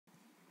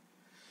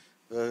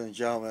Ladies and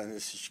gentlemen,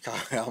 this is Chicago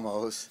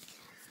Elmos.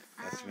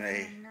 That's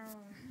me.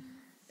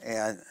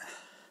 And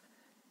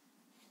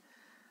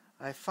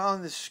I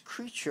found this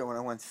creature when I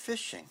went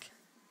fishing.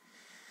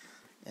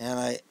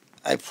 And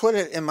I put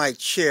it in my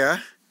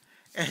chair,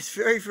 and it's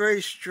very,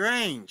 very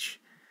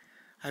strange.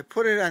 I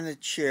put it on the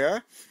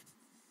chair,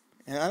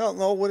 and I don't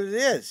know what it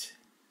is.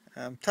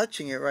 I'm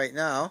touching it right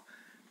now.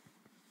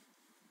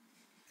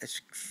 It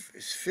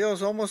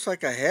feels almost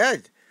like a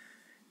head.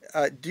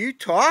 Do you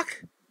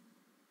talk?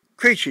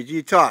 Creature, do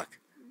you talk?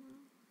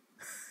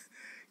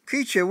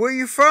 Creature, where are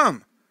you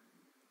from?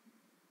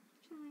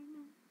 China.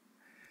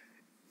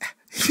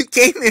 You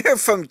came here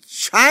from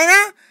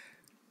China?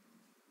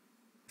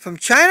 From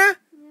China?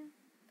 Yeah.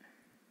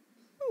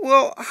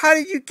 Well, how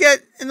did you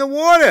get in the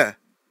water?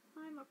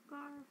 I'm a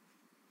carp.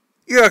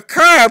 You're a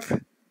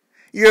carp?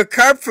 You're a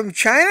carp from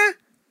China?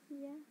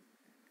 Yeah.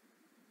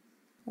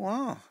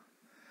 Wow.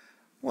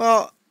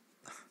 Well,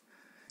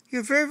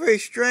 you're very, very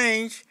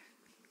strange.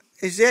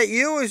 Is that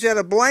you or is that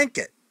a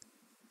blanket?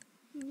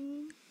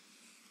 Me.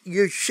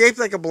 You're shaped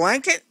like a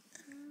blanket?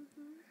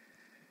 Mm-hmm.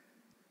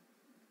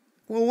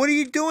 Well, what are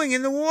you doing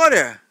in the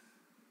water?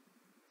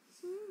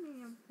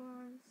 Swimming, of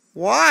course.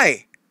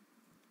 Why?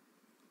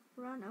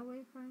 Run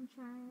away from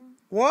China.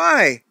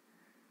 Why?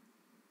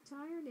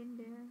 Tired in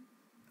there.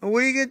 Well,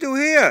 what are you going to do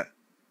here?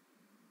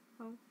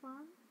 Have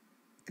fun.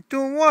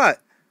 Doing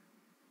what?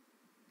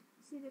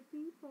 See the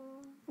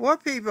people.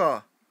 What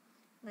people?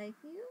 Like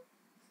you.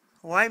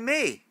 Why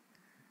me?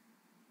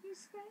 You're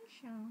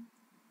special.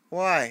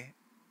 Why?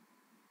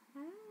 I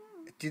don't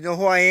know. Do you know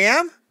who I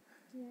am?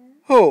 Yeah.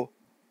 Who?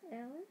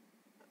 Ellen?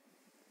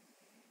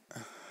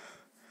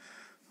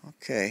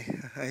 Okay,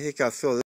 I think I'll fill this.